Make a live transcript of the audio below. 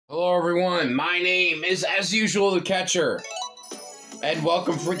Hello everyone, my name is as usual the Catcher, and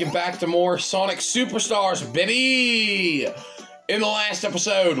welcome freaking back to more Sonic Superstars, baby! In the last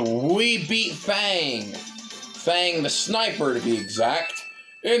episode, we beat Fang the Sniper to be exact,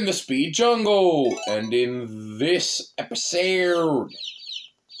 in the Speed Jungle, and in this episode,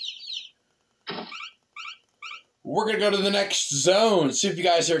 we're gonna go to the next zone. See if you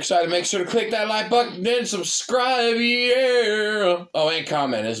guys are excited. Make sure to click that like button and subscribe, yeah! Oh, and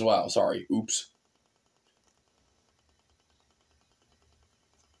comment as well. Sorry, oops.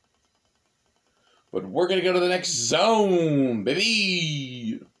 But we're gonna go to the next zone,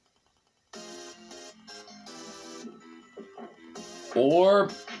 baby! Or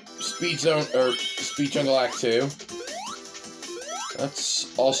Speed Zone, or Speed Jungle Act 2.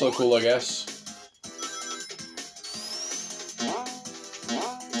 That's also cool, I guess.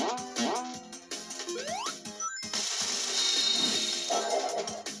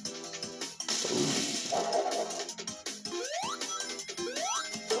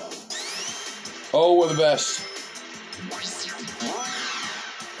 Oh, we're the best.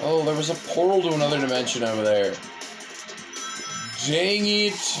 Oh, there was a portal to another dimension over there. Dang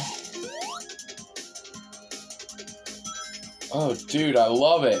it. Oh, dude, I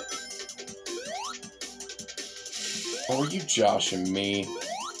love it. Oh, are you joshing me?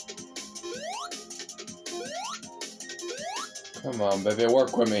 Come on, baby,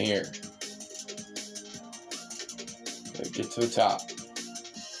 work with me here. Get to the top.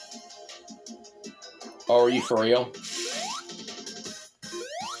 Oh, are you for real?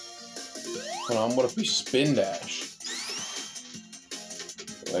 Hold on, what if we spin dash?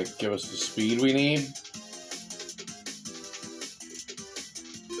 Like, give us the speed we need?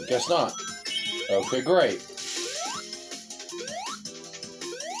 Guess not. Okay, great.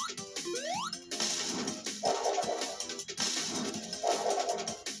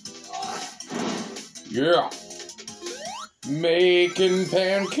 Yeah! Making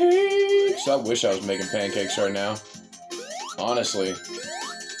pancakes! I wish I was making pancakes right now. Honestly.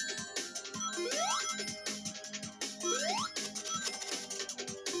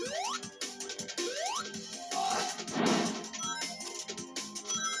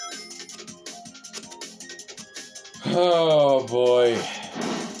 Oh boy.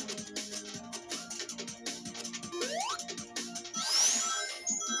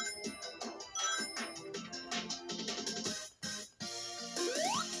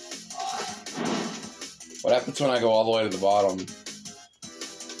 What happens when I go all the way to the bottom?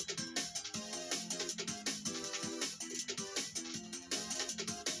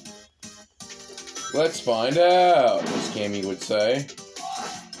 Let's find out, as Cammy would say.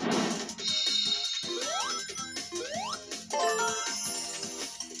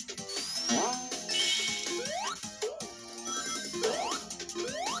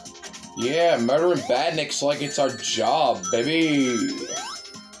 Yeah, murdering badniks like it's our job, baby.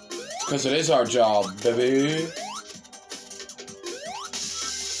 Because it is our job, baby.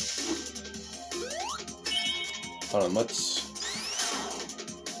 Hold on, let's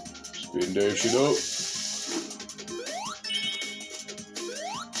spin dash it up.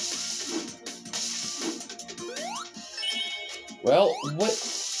 Well, what?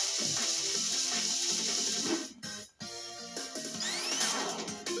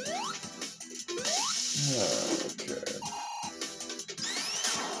 Okay.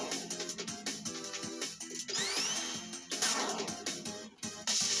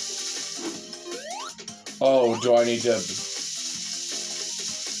 Oh, do I need to...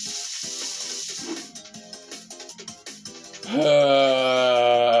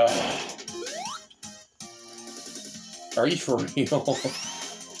 Are you for real?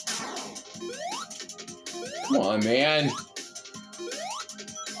 Come on, man.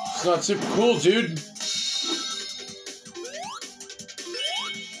 It's not super cool, dude.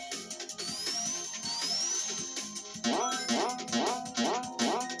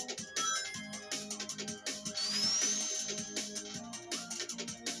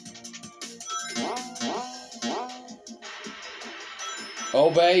 Oh,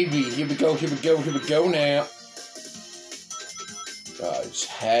 baby. Here we go, here we go, here we go now. I just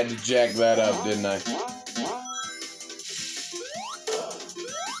had to jack that up, didn't I?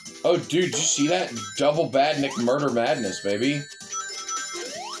 Oh, dude, did you see that? Double badnik murder madness, baby.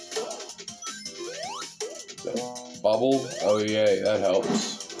 That bubble? Oh, yeah, that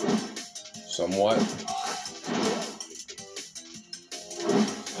helps. Somewhat.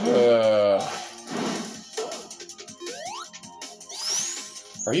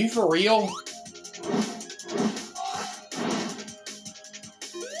 Are you for real?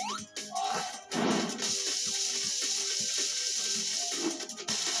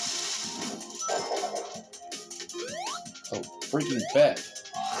 freaking bet.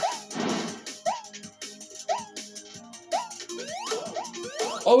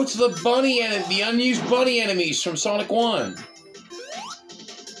 Oh, it's the bunny enemy, the unused bunny enemies from Sonic 1.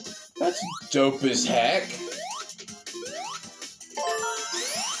 That's dope as heck.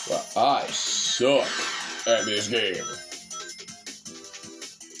 Well, I suck at this game.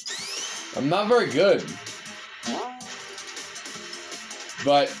 I'm not very good.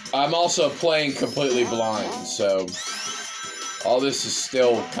 But I'm also playing completely blind, so all this is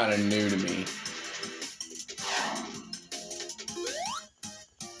still kind of new to me.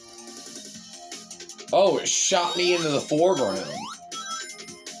 Oh, it shot me into the foreground.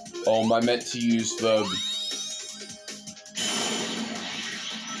 Oh, am I meant to use the...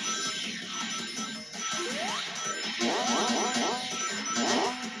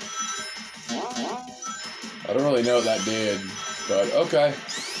 I don't really know what that did, but okay.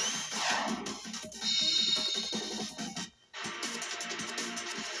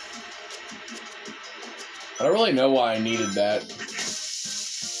 I don't really know why I needed that.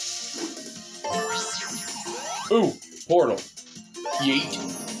 Ooh, portal. Yeet.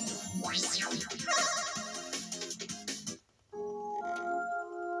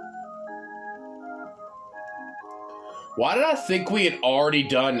 Why did I think we had already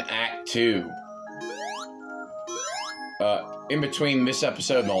done Act 2? In between this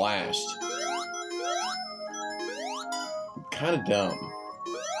episode and the last. Kind of dumb.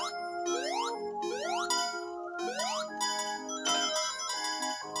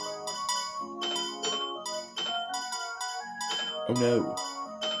 Oh no.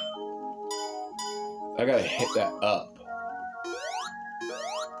 I gotta hit that up.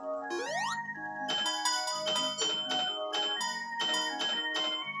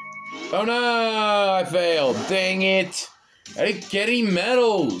 Oh no! I failed. Dang it! I didn't get any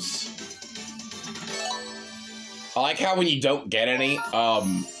medals. I like how when you don't get any, I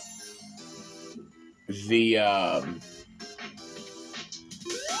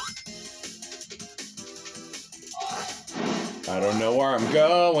don't know where I'm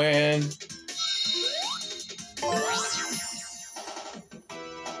going.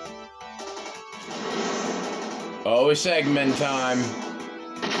 Oh, it's segment time.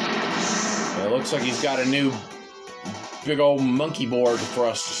 It looks like he's got a new big old monkey board for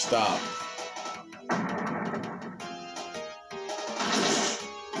us to stop.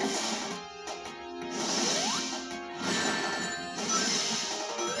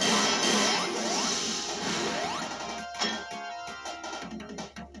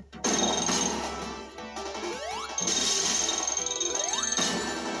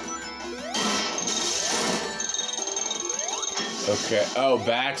 Okay. Oh,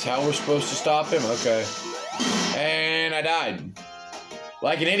 that's how we're supposed to stop him? Okay. And I died.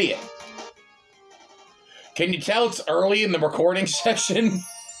 Like an idiot. Can you tell it's early in the recording session?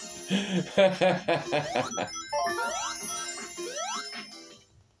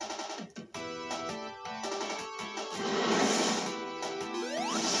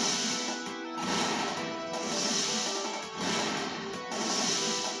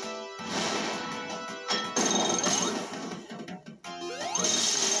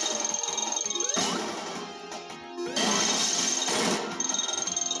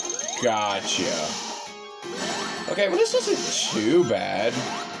 Gotcha. Okay, well this isn't too bad.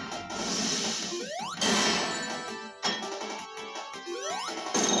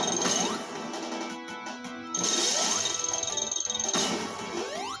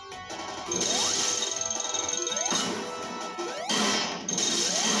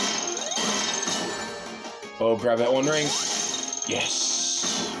 Oh, grab that one ring.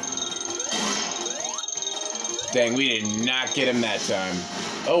 Yes. Dang, we did not get him that time.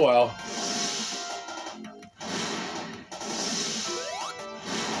 Oh well.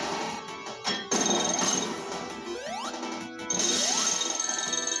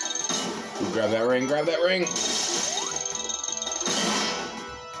 Ooh, grab that ring, grab that ring.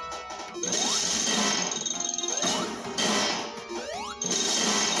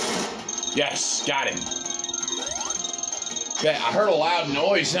 Yes, got him. Yeah, I heard a loud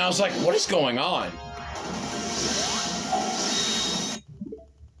noise and I was like, what is going on?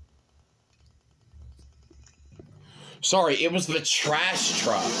 Sorry, it was the trash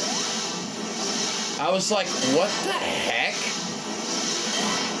truck. I was like, what the heck?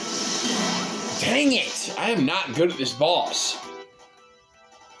 Dang it! I am not good at this boss.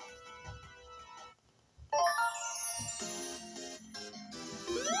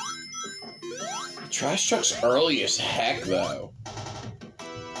 The trash truck's early as heck, though.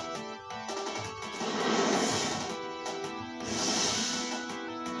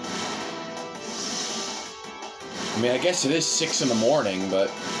 I mean, I guess it is 6 in the morning,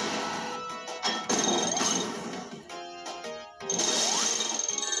 but...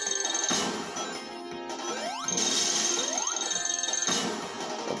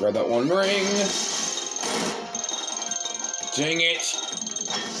 I'll grab that one ring. Dang it.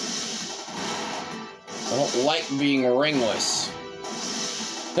 I don't like being ringless.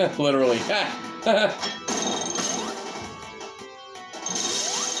 Literally.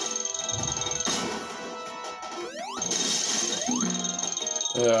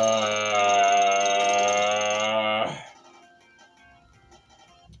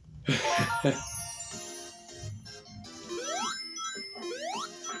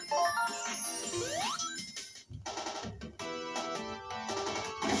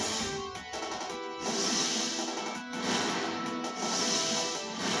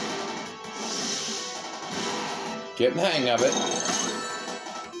 Get the hang of it.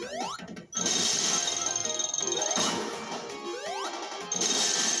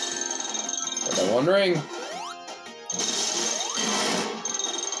 Got that one ring.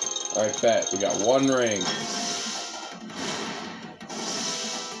 Alright, bet. We got one ring.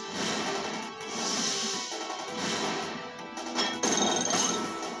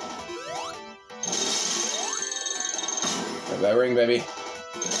 Grab that ring, baby.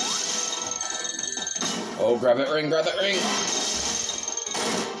 Oh, grab that ring, grab that ring.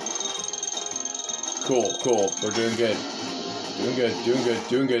 Cool, cool. We're doing good. Doing good, doing good,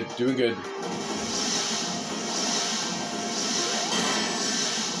 doing good, doing good.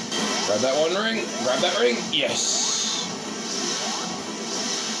 Grab that one ring, grab that ring. Yes.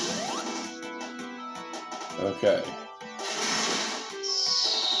 Okay.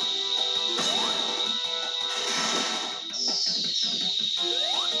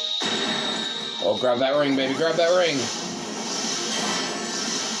 Oh, grab that ring, baby, grab that ring.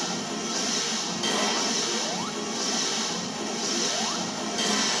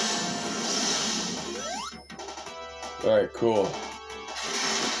 Alright, cool.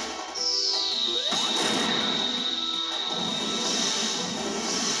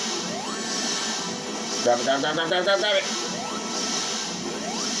 Grab it, grab it, grab it, grab it, grab it, grab it.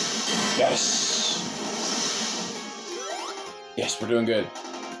 Yes. Yes, we're doing good.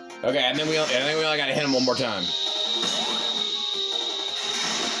 Okay, and then I think we only gotta hit him one more time.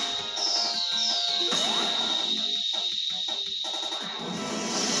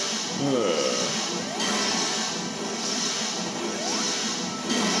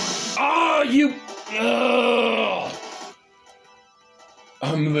 Oh, you... Ugh.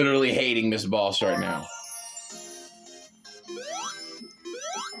 I'm literally hating this boss right now.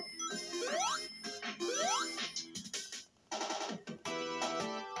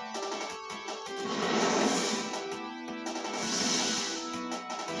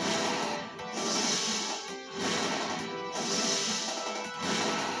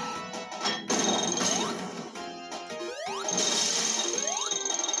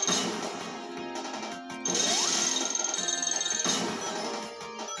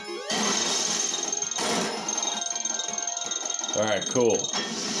 Alright, cool.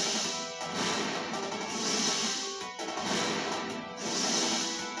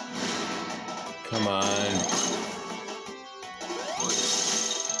 Come on.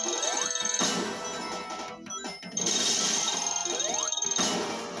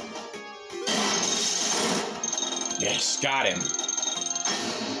 Yes, got him.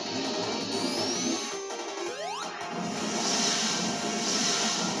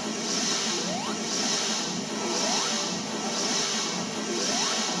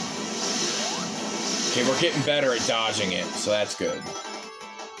 Okay, we're getting better at dodging it, so that's good.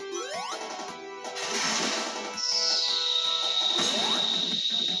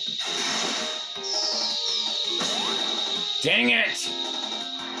 Dang it!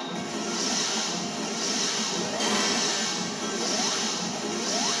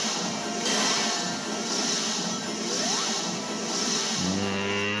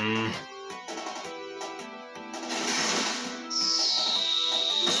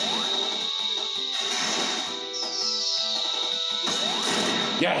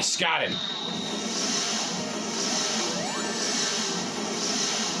 Yes, got him.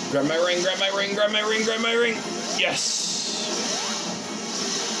 Grab my ring, grab my ring, grab my ring, grab my ring. Yes.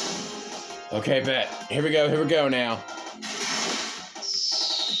 Okay, bet. Here we go now.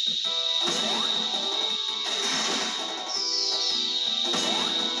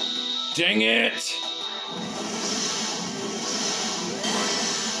 Dang it.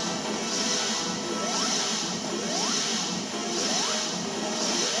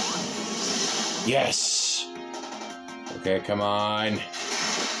 Yes. Okay, come on.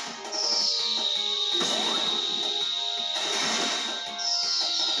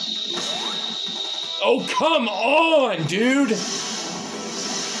 Oh, come on, dude!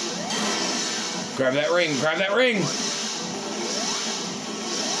 Grab that ring, grab that ring!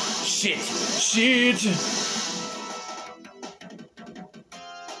 Shit, shit!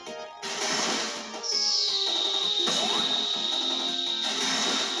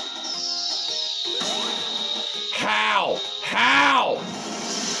 How? How?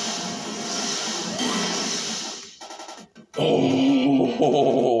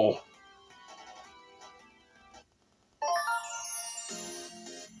 Oh!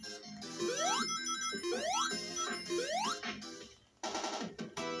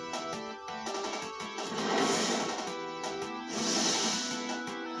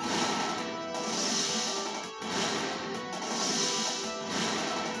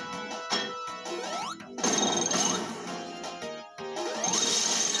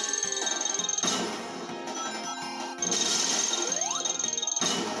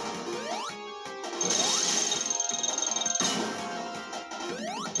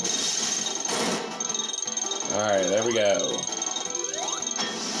 Alright, there we go.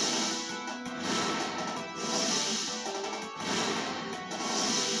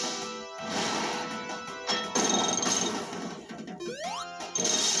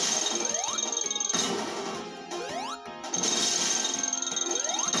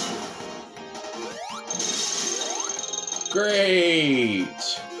 Great!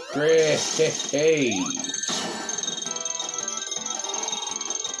 Great!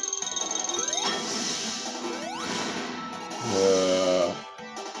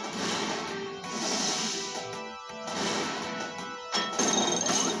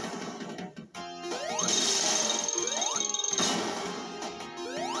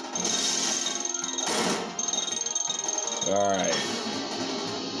 Alright.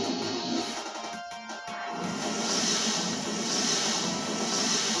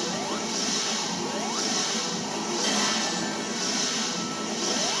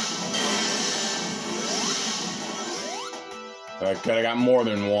 I could have got more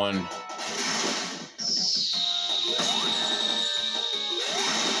than one.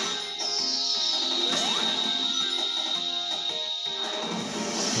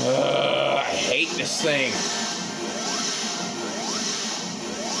 I hate this thing.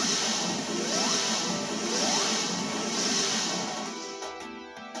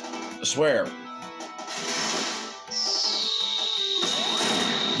 I swear.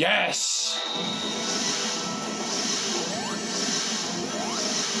 Yes!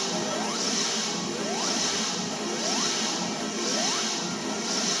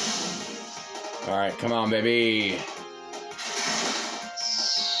 Alright, come on, baby.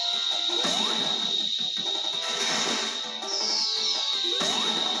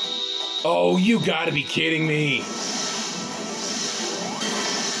 Oh, you gotta be kidding me.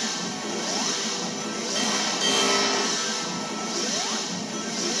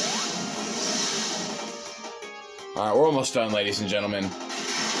 Alright, we're almost done, ladies and gentlemen.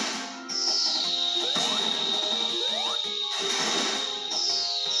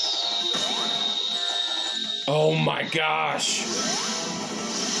 Oh my gosh.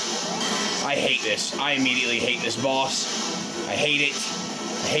 I hate this. I immediately hate this boss. I hate it.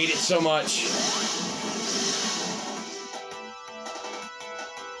 I hate it so much.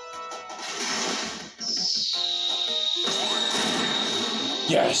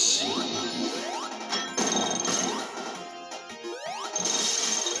 Yes.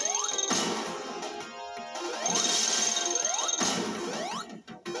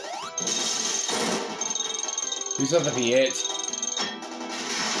 Please let that be it.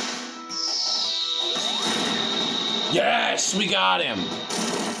 Yes, we got him.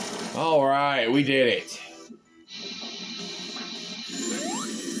 All right, we did it.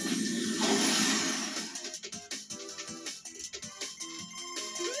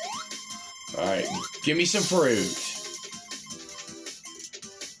 All right, give me some fruit.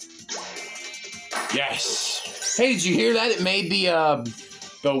 Yes. Hey, did you hear that? It made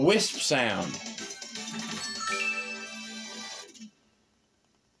the wisp sound.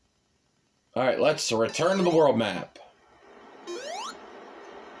 All right, let's return to the world map.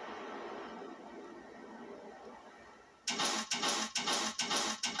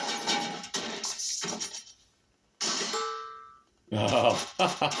 Oh.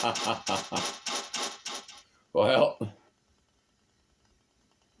 Well.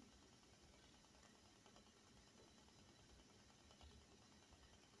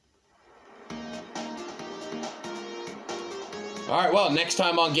 Alright, well, next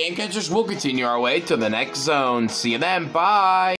time on Game Catchers, we'll continue our way to the next zone. See you then. Bye!